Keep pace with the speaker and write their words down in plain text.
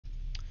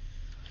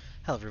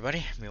Hello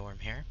everybody, Mealworm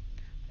here.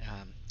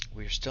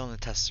 We're still in the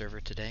test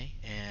server today,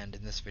 and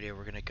in this video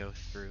we're going to go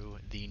through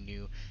the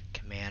new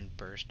command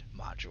burst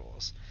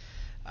modules.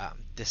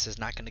 This is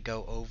not going to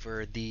go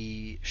over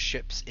the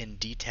ships in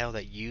detail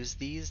that use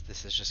these.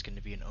 This is just going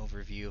to be an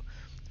overview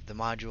of the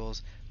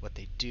modules, what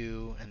they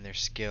do, and their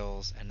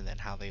skills, and then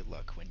how they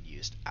look when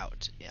used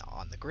out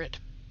on the grid.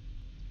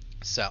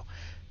 So,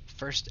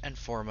 first and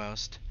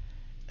foremost,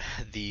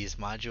 these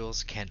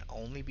modules can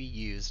only be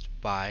used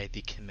by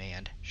the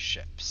command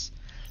ships.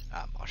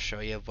 I'll show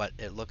you what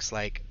it looks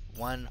like.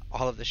 One,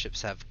 all of the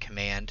ships have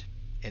command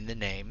in the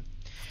name,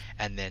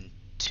 and then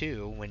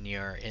two, when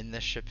you're in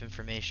the ship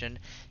information,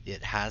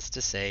 it has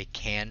to say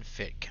can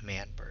fit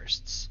command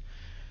bursts.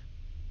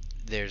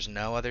 There's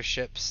no other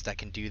ships that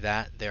can do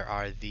that. There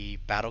are the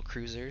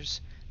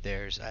Battlecruisers,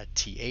 there's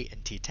T8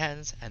 and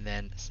T10s, and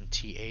then some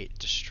T8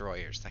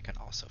 destroyers that can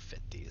also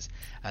fit these,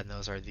 and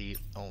those are the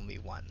only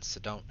ones. So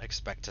don't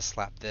expect to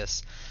slap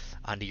this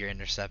onto your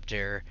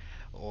interceptor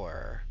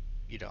or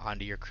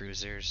onto your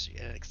cruisers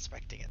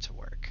expecting it to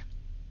work.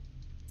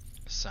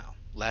 So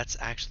let's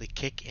actually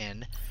kick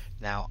in.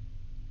 Now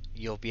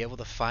you'll be able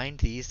to find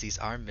these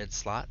are mid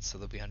slots, so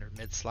they'll be under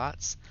mid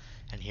slots,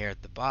 and here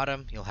at the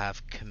bottom you'll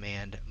have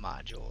command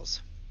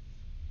modules.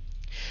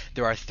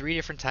 There are three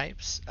different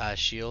types,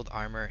 shield,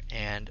 armor,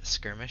 and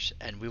skirmish,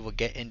 and we will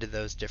get into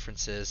those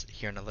differences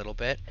here in a little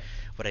bit.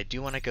 What I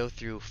do want to go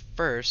through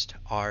first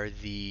are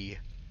the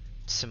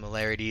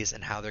similarities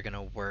and how they're going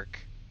to work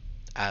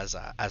as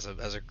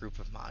a group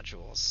of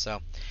modules. So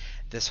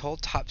this whole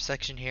top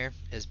section here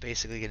is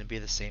basically going to be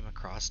the same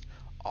across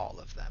all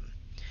of them.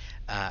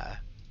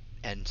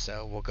 And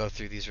so we'll go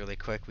through these really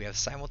quick. We have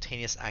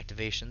simultaneous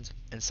activations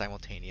and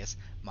simultaneous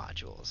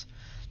modules.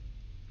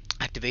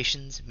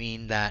 Activations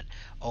mean that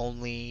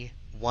only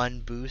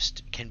one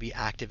boost can be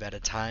active at a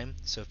time.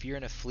 So if you're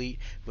in a fleet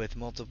with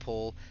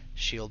multiple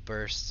shield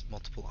bursts,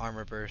 multiple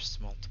armor bursts,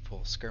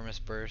 multiple skirmish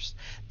bursts,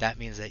 that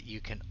means that you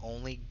can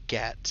only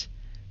get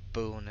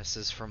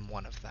bonuses from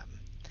one of them.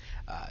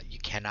 You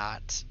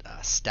cannot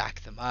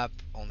stack them up,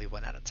 only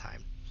one at a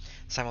time.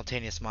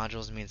 Simultaneous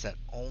modules means that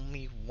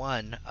only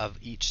one of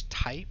each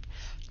type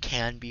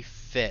can be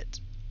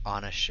fit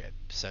on a ship.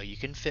 So you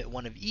can fit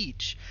one of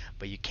each,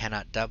 but you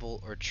cannot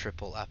double or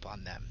triple up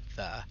on them.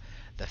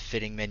 The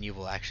fitting menu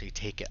will actually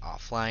take it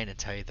offline and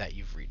tell you that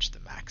you've reached the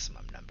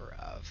maximum number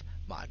of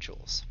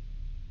modules.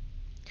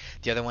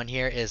 The other one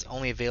here is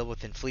only available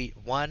within Fleet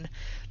 1.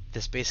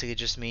 This basically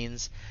just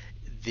means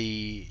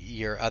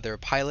your other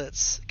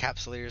pilots,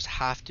 capsuleers,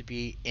 have to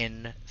be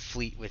in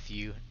fleet with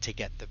you to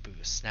get the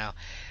boost. Now,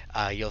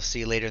 you'll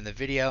see later in the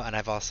video, and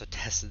I've also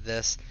tested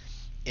this,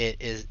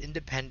 it is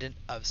independent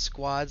of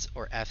squads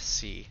or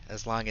FC.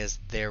 As long as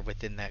they're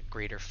within that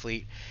greater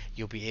fleet,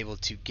 you'll be able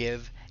to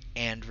give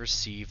and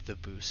receive the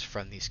boost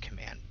from these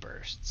command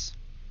bursts.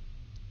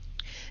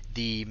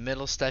 The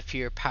middle stuff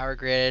here, power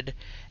grid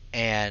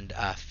and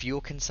fuel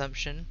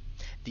consumption,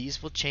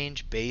 these will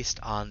change based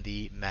on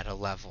the meta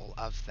level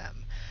of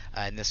them.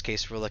 In this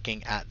case, we're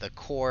looking at the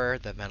core,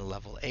 the meta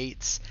level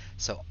 8s.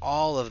 So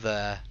all of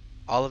the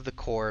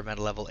core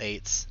meta level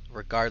 8s,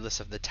 regardless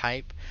of the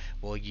type,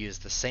 will use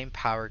the same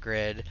power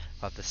grid,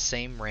 have the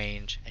same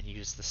range, and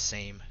use the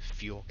same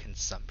fuel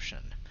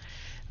consumption.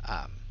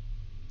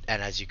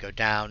 And as you go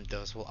down,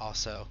 those will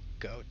also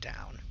go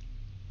down.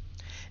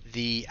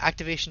 The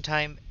activation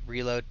time,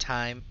 reload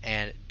time,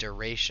 and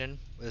duration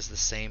is the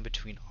same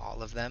between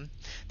all of them.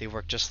 They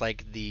work just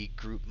like the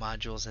group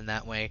modules in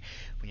that way.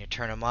 When you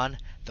turn them on,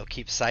 they'll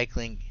keep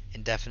cycling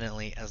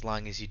indefinitely as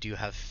long as you do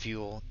have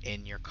fuel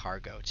in your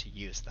cargo to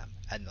use them,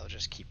 and they'll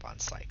just keep on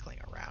cycling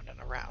around and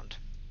around.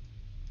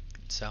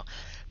 So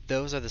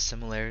those are the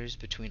similarities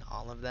between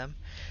all of them.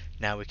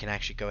 Now we can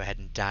actually go ahead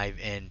and dive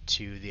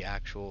into the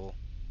actual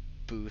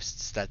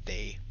boosts that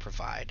they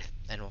provide,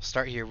 and we'll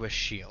start here with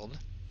shield.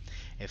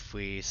 If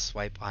we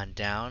swipe on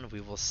down, we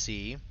will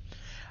see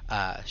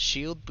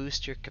shield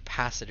booster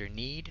capacitor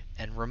need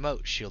and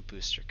remote shield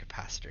booster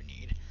capacitor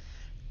need.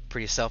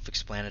 Pretty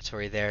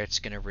self-explanatory there. It's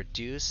going to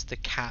reduce the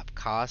cap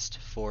cost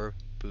for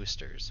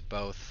boosters,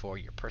 both for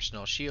your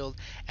personal shield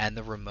and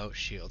the remote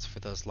shields for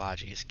those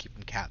lodges, keep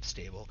them cap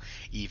stable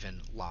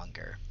even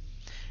longer.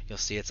 You'll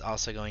see it's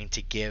also going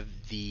to give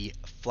the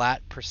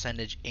flat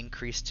percentage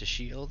increase to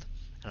shield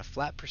and a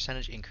flat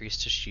percentage increase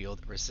to shield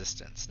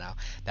resistance. Now,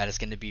 that is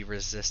going to be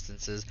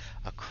resistances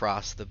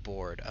across the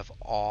board of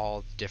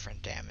all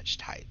different damage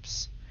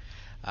types.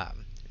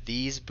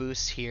 These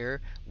boosts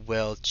here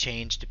will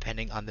change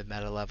depending on the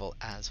meta level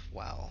as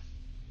well.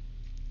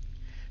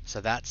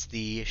 So that's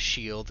the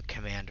shield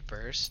command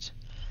burst.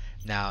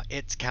 Now,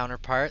 its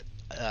counterpart,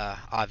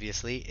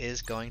 obviously,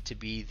 is going to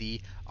be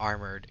the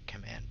armored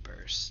command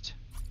burst.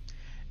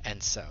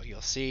 And so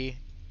you'll see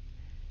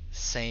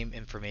same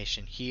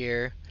information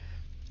here.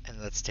 And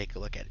let's take a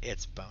look at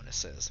its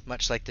bonuses.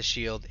 Much like the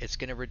shield, it's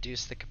going to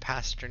reduce the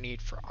capacitor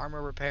need for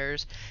armor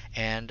repairs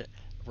and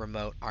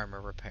remote armor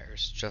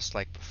repairs, just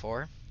like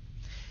before.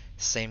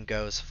 Same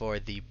goes for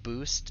the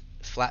boost,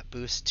 flat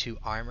boost to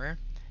armor.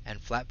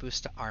 and flat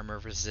boost to armor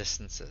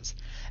resistances.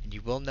 And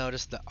you will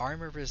notice the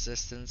armor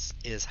resistance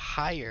is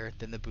higher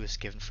than the boost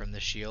given from the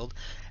shield,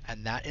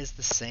 and that is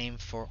the same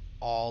for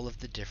all of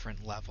the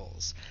different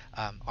levels.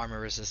 Armor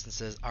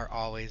resistances are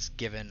always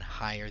given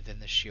higher than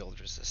the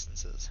shield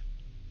resistances.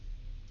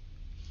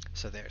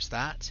 So there's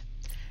that.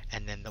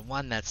 And then the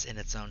one that's in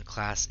its own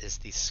class is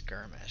the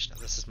Skirmish. Now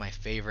this is my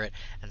favorite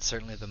and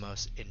certainly the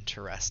most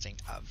interesting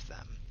of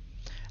them.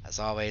 As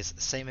always,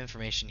 same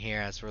information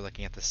here as we're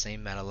looking at the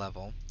same meta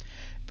level,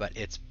 but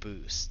it's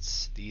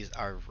boosts. These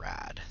are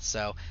rad.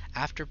 So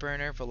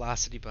Afterburner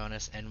velocity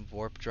bonus and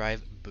warp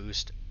drive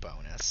boost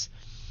bonus.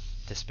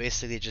 This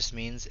basically just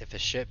means if a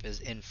ship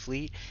is in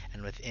fleet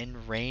and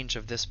within range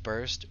of this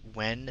burst,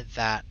 when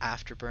that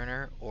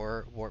Afterburner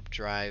or warp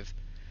drive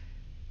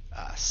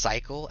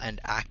cycle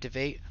and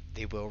activate,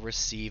 they will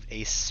receive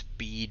a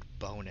speed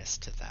bonus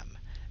to them.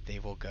 They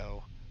will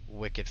go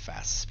wicked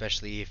fast,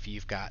 especially if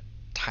you've got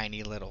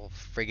tiny little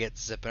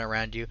frigates zipping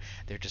around you.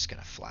 They're just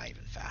going to fly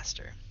even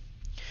faster.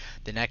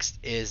 The next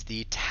is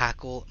the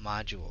tackle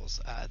modules.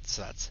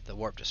 So that's the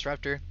warp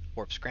disruptor,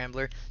 warp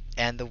scrambler,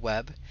 and the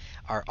web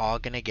are all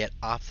going to get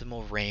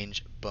optimal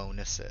range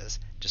bonuses,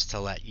 just to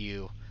let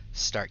you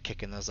start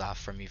kicking those off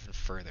from even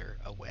further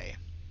away.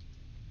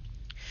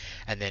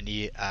 And then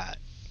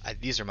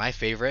these are my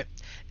favorite.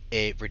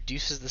 It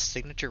reduces the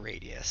signature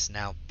radius.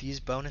 Now, these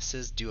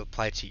bonuses do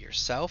apply to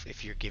yourself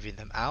if you're giving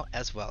them out,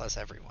 as well as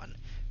everyone.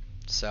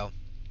 So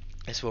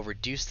this will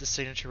reduce the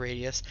signature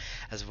radius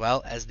as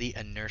well as the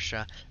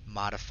inertia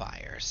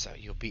modifier. So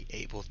you'll be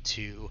able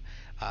to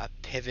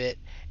pivot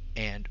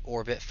and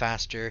orbit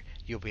faster.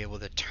 You'll be able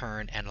to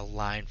turn and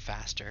align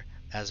faster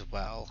as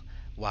well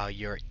while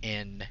you're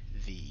in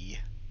the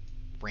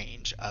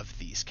range of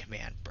these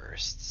command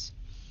bursts.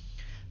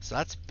 So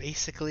that's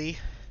basically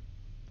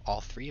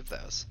all three of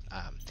those.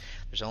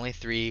 There's only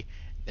three.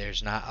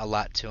 There's not a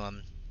lot to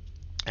them.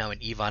 Now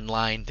in EVE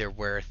Online, there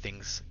were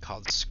things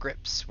called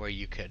scripts where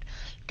you'd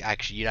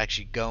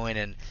actually go in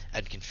and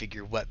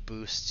configure what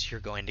boosts you're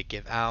going to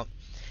give out.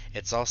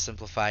 It's all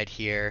simplified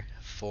here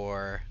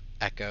for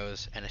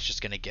Echoes, and it's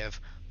just going to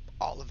give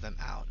all of them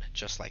out,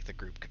 just like the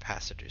group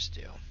capacitors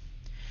do.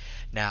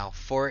 Now,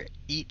 for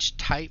each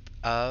type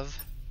of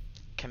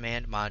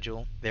command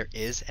module, there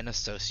is an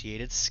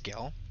associated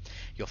skill.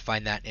 You'll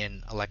find that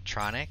in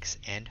electronics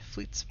and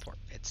fleet support.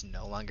 It's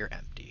no longer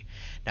empty.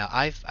 Now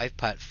I've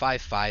put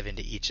 5/5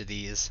 into each of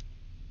these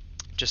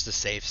just to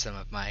save some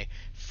of my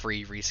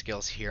free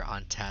reskills here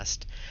on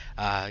test.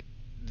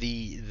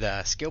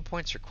 The skill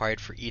points required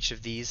for each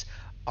of these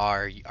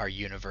are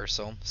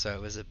universal. So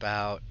it was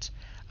about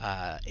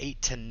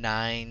 8 to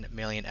 9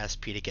 million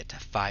SP to get to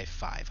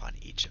 5/5 on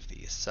each of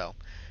these. So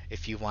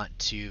if you want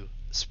to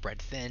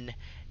spread thin,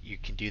 you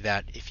can do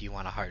that. If you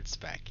want a hard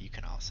spec, you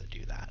can also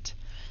do that.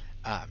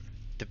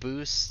 The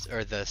boosts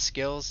or the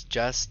skills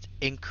just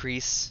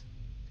increase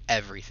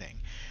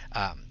everything.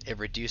 It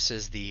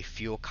reduces the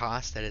fuel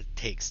cost that it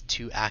takes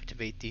to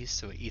activate these,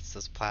 so it eats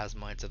those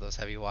plasmoids or those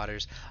heavy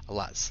waters a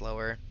lot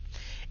slower.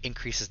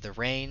 Increases the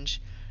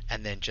range,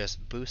 and then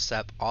just boosts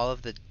up all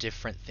of the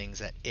different things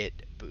that it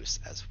boosts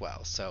as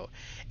well. So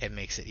it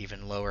makes it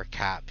even lower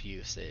cap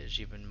usage,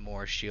 even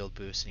more shield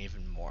boost, and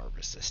even more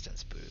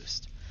resistance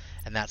boost.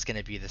 And that's going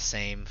to be the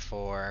same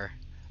for,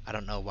 I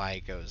don't know why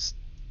it goes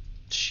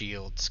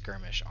shield,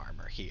 skirmish,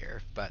 armor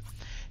here, but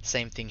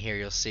same thing here.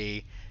 You'll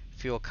see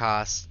fuel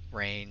cost,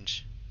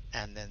 range,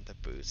 and then the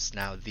boost.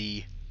 Now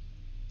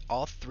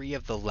all three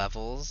of the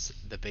levels,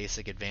 the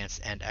basic,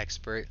 advanced, and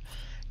expert,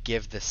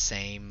 give the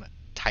same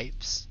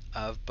types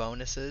of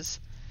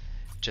bonuses,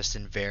 just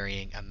in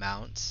varying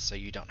amounts, so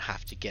you don't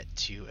have to get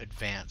to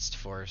advanced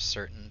for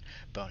certain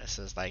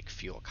bonuses like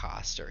fuel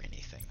cost or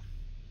anything.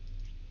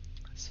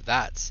 So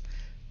that's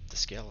the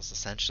skills,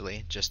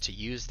 essentially, just to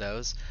use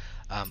those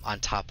on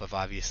top of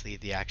obviously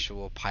the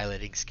actual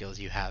piloting skills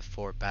you have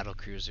for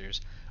battlecruisers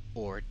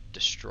or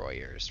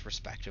destroyers,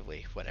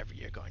 respectively, whatever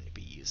you're going to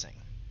be using.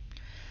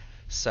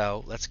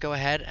 So let's go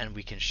ahead and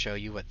we can show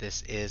you what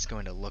this is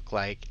going to look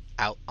like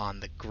out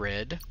on the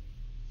grid.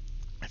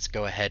 Let's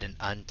go ahead and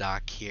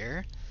undock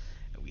here.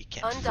 We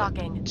can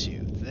flip to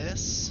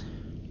this.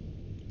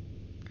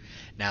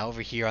 Now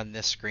over here on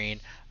this screen,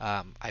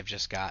 I've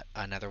just got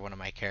another one of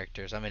my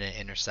characters. I'm in an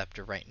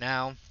interceptor right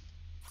now,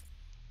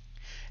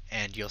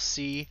 and you'll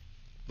see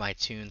my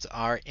tunes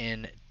are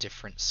in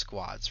different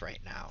squads right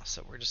now.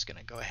 So we're just going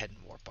to go ahead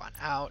and warp on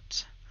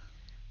out.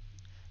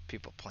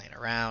 People playing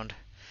around.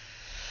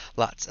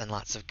 Lots and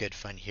lots of good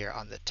fun here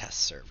on the test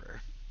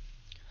server.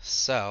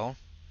 So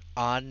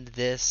on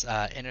this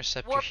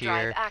interceptor warp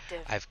here,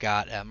 active. I've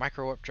got a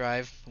micro warp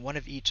drive, one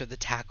of each of the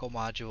tackle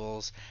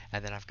modules,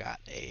 and then I've got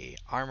a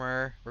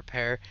armor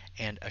repair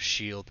and a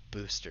shield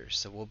booster.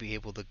 So we'll be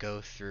able to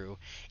go through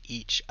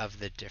each of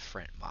the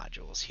different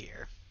modules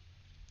here.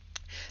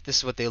 This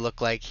is what they look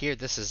like here.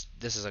 This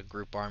is a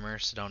group armor,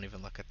 so don't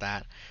even look at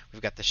that.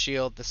 We've got the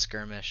shield, the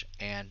skirmish,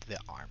 and the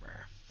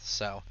armor.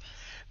 So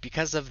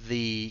because of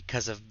the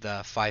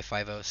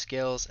 550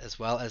 skills, as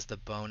well as the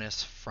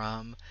bonus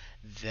from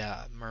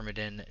the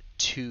Myrmidon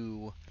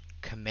to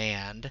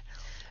command,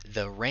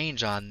 the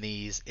range on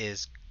these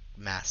is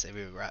massive.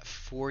 We were at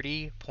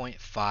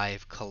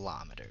 40.5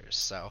 kilometers.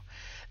 So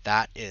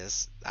that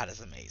is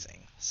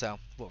amazing. So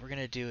what we're going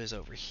to do is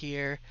over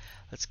here,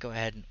 let's go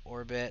ahead and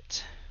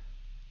orbit,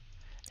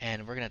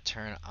 and we're going to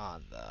turn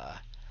on the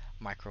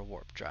micro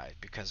warp drive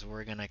because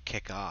we're going to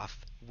kick off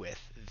with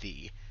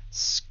the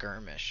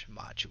Skirmish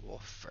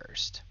module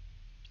first.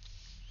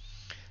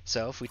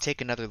 So if we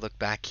take another look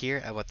back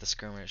here at what the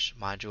Skirmish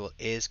module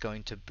is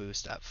going to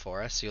boost up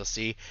for us, you'll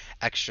see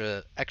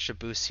extra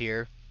boosts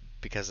here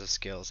because of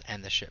skills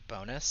and the ship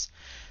bonus.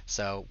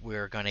 So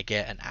we're going to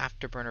get an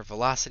afterburner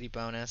velocity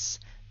bonus,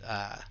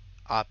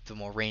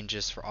 optimal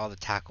ranges for all the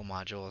tackle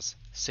modules,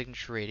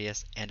 signature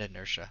radius, and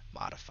inertia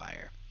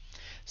modifier.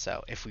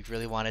 So if we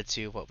really wanted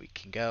to, what we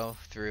can go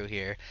through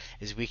here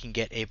is we can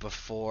get a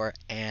before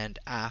and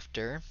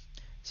after.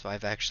 So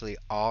I've actually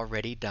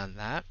already done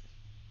that.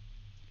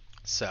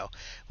 So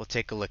we'll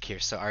take a look here.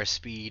 So our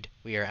speed,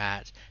 we are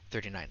at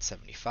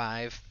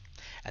 39.75,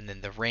 and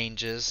then the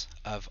ranges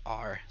of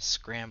our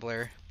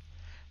scrambler,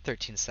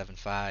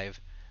 13.75,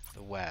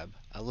 the web,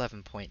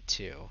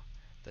 11.2,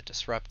 the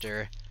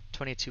disruptor,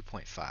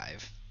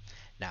 22.5.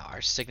 Now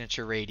our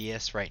signature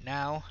radius right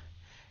now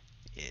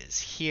is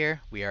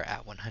here. We are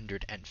at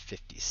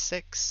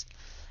 156,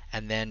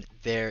 and then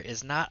there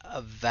is not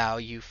a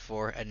value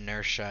for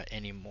inertia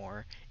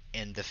anymore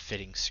in the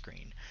fitting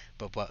screen.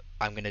 But what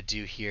I'm going to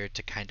do here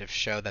to kind of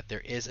show that there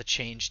is a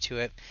change to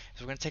it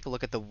is we're going to take a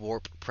look at the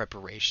warp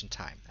preparation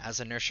time. As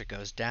inertia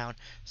goes down,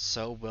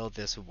 so will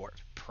this warp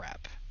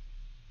prep.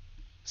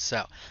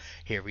 So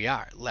here we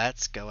are.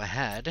 Let's go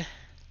ahead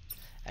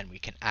and we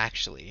can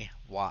actually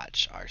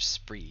watch our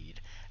speed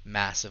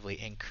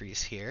massively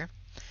increase here.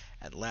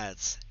 And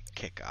let's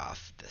kick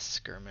off the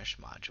Skirmish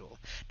module.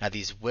 Now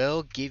these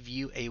will give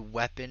you a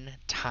weapon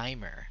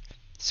timer.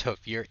 So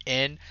if you're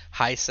in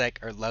high sec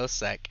or low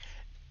sec,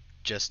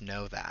 just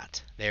know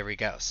that. There we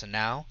go. So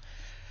now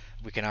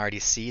we can already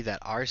see that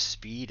our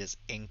speed is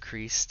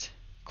increased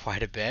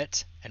quite a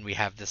bit, and we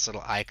have this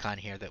little icon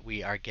here that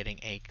we are getting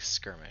a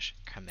Skirmish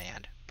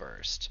command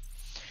burst.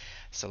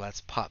 So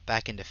let's pop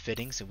back into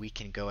fittings and we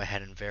can go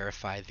ahead and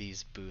verify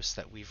these boosts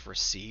that we've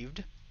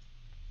received.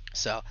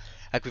 So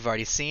like we've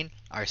already seen,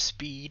 our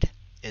speed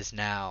is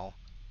now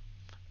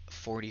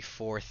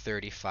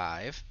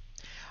 44.35.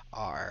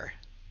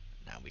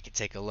 Now we can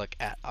take a look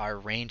at our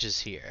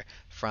ranges here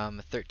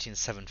from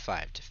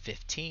 13.75 to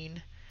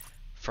 15,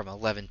 from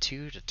 11.2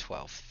 to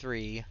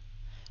 12.3,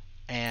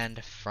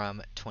 and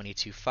from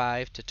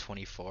 22.5 to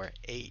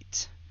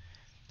 24.8.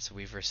 So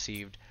we've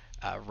received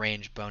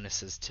range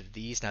bonuses to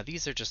these. Now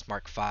these are just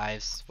Mark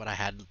 5s. What I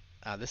had,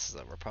 this is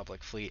a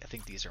Republic fleet. I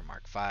think these are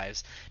Mark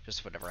 5s,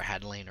 just whatever I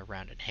had laying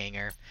around in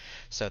hangar.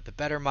 So the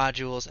better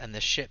modules and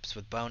the ships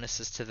with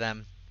bonuses to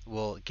them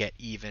will get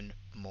even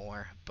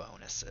more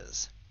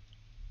bonuses.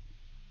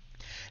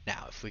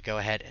 Now, if we go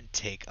ahead and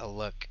take a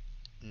look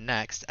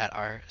next at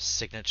our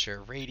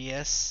signature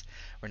radius,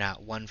 we're now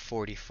at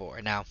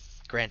 144. Now,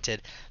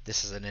 granted,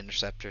 this is an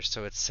interceptor,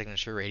 so its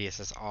signature radius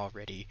is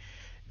already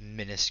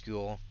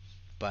minuscule.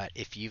 But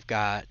if you've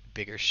got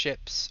bigger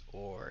ships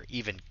or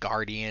even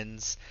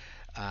Guardians,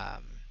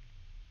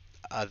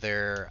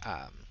 other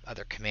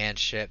command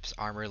ships,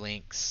 armor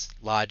links,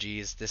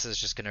 Logis, this is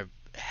just going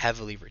to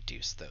heavily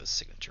reduce those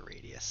signature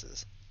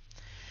radiuses.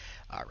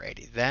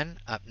 Alrighty, then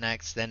up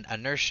next, then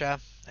inertia.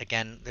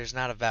 Again, there's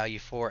not a value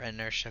for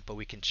inertia, but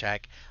we can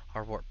check.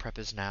 Our warp prep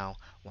is now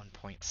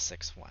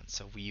 1.61.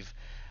 So we've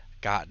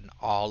gotten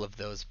all of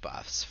those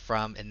buffs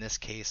from, in this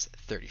case,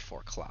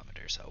 34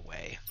 kilometers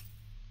away.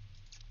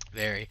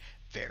 Very,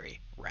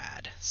 very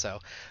rad. So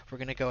we're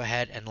gonna go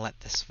ahead and let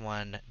this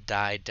one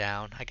die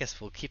down. I guess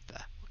we'll keep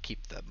the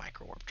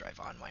micro warp drive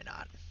on. Why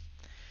not?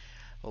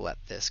 We'll let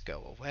this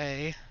go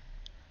away.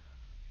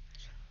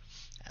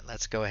 And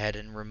let's go ahead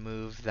and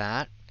remove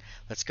that.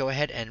 Let's go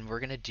ahead and we're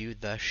going to do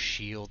the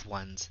shield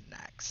ones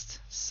next.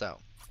 So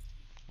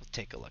we'll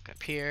take a look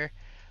up here.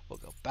 We'll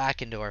go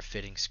back into our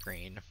fitting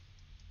screen.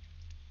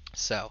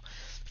 So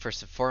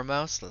first and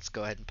foremost, let's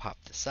go ahead and pop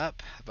this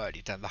up. I've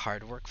already done the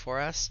hard work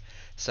for us.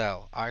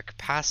 So our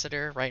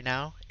capacitor right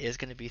now is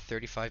going to be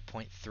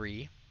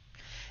 35.3.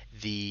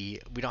 We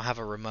don't have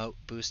a remote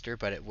booster,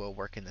 but it will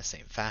work in the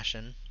same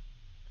fashion.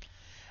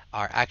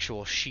 Our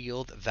actual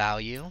shield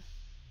value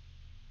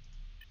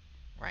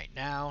right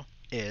now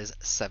is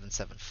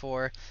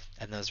 774,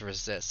 and those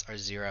resists are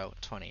 0,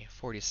 20,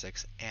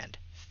 46, and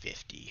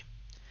 50.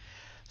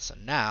 So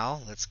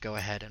now let's go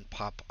ahead and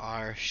pop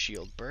our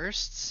shield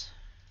bursts,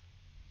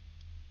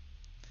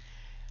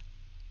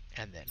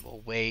 and then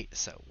we'll wait.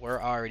 So we're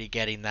already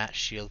getting that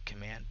shield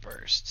command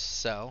burst.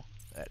 So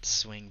let's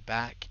swing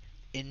back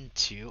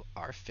into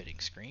our fitting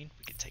screen.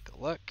 We can take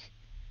a look.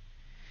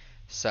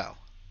 So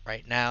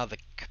right now, the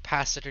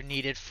capacitor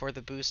needed for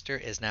the booster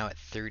is now at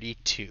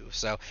 32.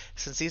 So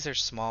since these are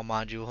small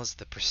modules,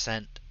 the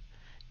percent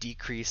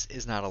decrease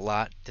is not a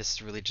lot. This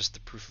is really just the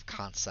proof of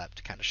concept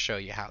to kind of show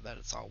you how that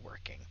it's all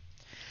working.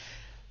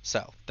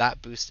 So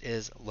that boost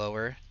is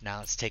lower. Now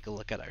let's take a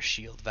look at our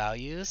shield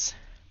values.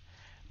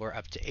 we're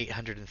up to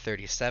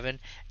 837, and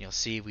you'll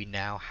see we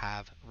now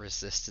have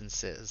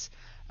resistances.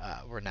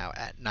 We're now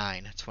at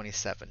 9,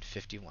 27,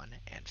 51,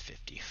 and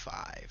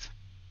 55.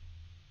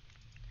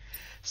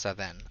 So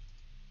then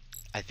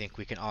I think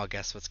we can all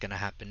guess what's going to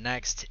happen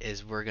next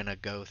is we're going to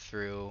go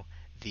through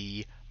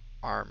the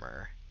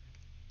armor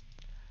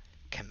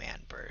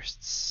command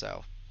bursts.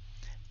 So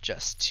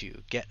just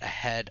to get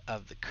ahead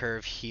of the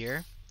curve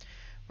here,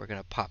 we're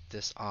going to pop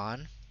this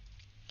on.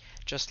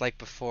 Just like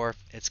before,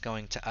 it's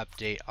going to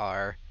update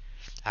our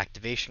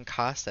activation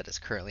cost that is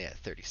currently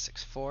at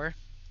 36.4.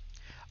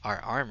 Our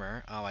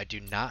armor, oh, I do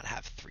not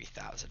have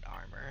 3,000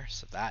 armor,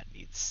 so that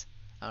needs,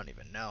 I don't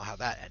even know how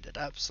that ended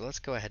up, so let's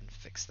go ahead and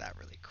fix that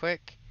really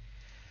quick.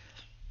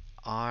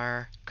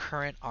 Our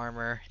current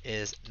armor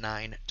is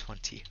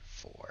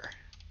 924.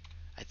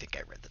 I think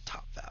I read the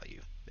top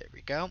value. There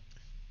we go.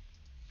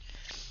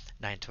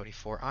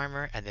 924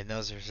 armor, and then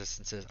those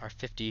resistances are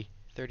 50,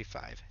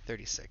 35,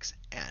 36,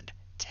 and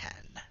 10.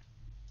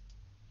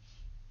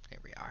 Here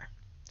we are.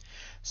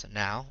 So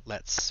now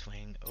let's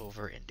swing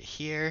over into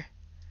here.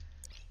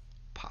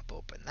 Pop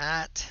open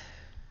that.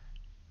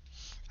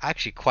 I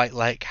actually quite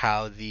like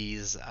how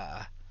these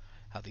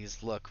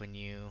look when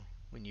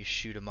you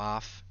shoot them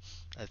off.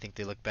 I think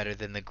they look better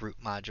than the group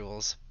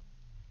modules.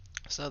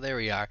 So there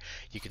we are.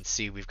 You can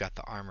see we've got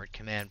the armored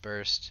command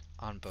burst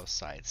on both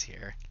sides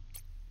here.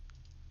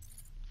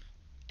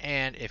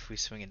 And if we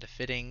swing into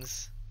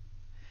fittings,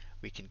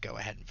 we can go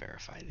ahead and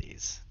verify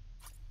these.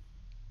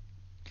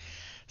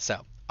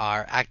 So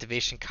our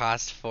activation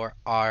cost for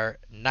our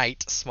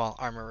Knight small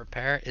armor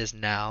repair is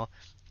now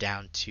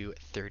down to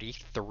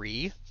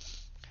 33.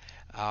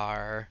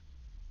 Our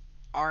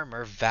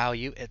armor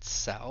value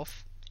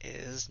itself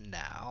is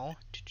now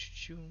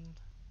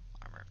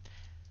armor.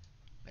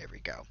 There we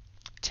go.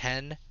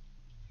 10,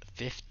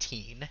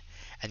 15,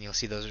 and you'll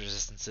see those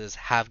resistances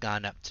have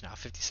gone up to now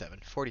 57,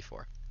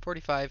 44,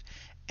 45,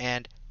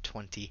 and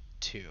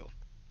 22.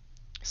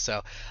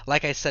 So,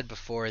 like I said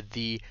before,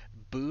 the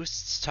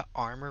boosts to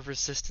armor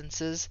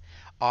resistances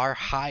are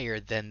higher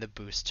than the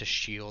boost to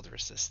shield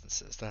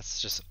resistances.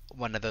 That's just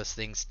one of those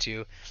things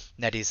too.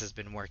 NetEase has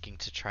been working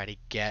to try to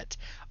get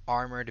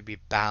armor to be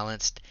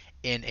balanced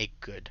in a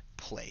good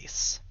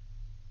place.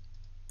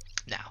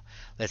 Now,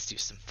 let's do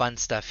some fun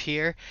stuff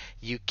here.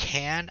 You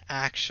can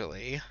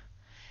actually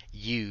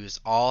use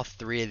all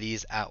three of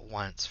these at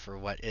once for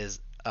what is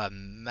a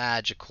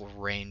magical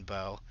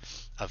rainbow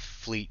of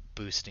fleet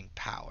boosting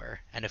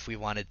power. And if we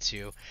wanted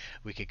to,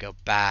 we could go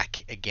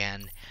back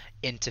again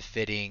into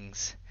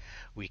fittings.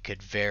 We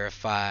could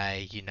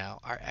verify,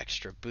 our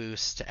extra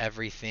boost to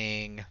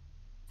everything.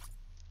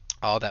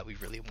 All that we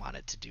really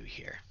wanted to do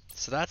here.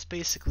 So that's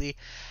basically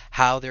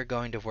how they're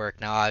going to work.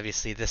 Now,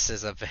 obviously, this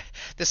is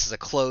a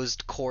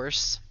closed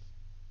course.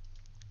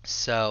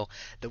 So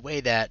the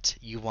way that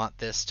you want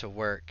this to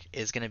work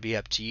is going to be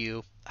up to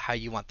you, how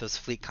you want those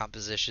fleet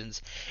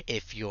compositions.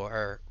 If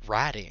you're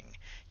ratting,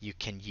 you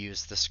can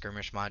use the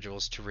skirmish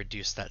modules to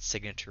reduce that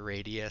signature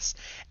radius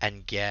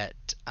and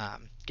get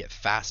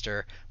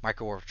faster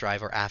micro warp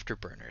drive or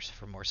afterburners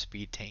for more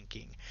speed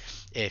tanking.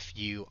 If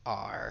you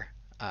are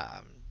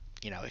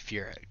if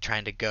you're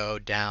trying to go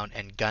down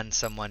and gun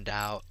someone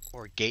out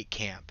or gate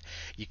camp,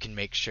 you can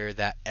make sure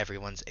that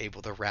everyone's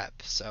able to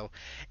rep. So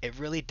it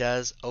really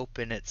does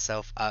open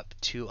itself up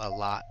to a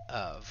lot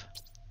of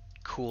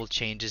cool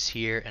changes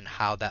here and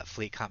how that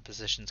fleet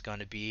composition is going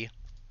to be.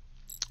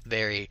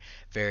 Very,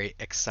 very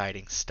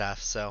exciting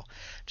stuff. So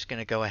I'm just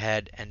going to go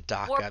ahead and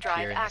dock Warp up drive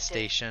here in active. the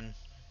station.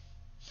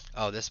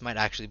 Oh, this might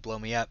actually blow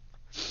me up.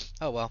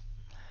 Oh well.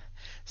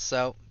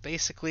 So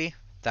basically,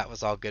 that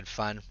was all good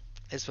fun.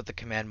 Is what the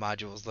command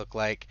modules look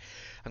like.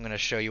 I'm going to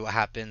show you what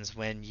happens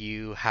when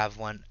you have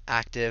one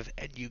active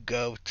and you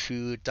go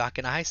to dock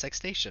in a high-sec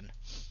station.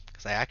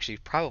 Because I actually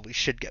probably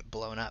should get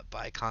blown up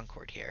by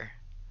Concord here.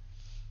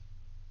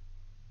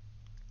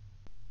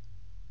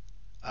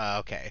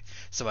 Okay,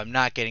 so I'm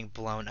not getting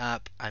blown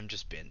up. I'm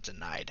just being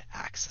denied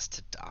access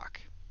to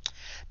dock.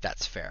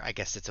 That's fair. I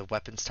guess it's a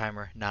weapons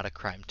timer, not a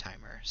crime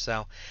timer.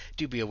 So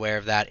do be aware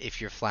of that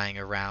if you're flying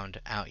around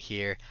out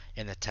here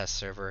in the test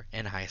server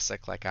in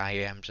high-sec like I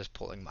am, just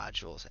pulling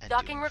modules and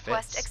Docking doing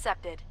request fits.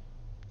 accepted.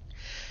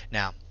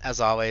 Now,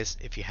 as always,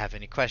 if you have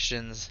any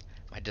questions,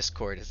 my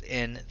Discord is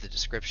in the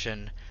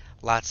description.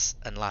 Lots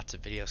and lots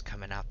of videos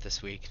coming out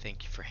this week.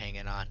 Thank you for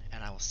hanging on,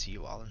 and I will see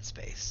you all in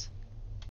space.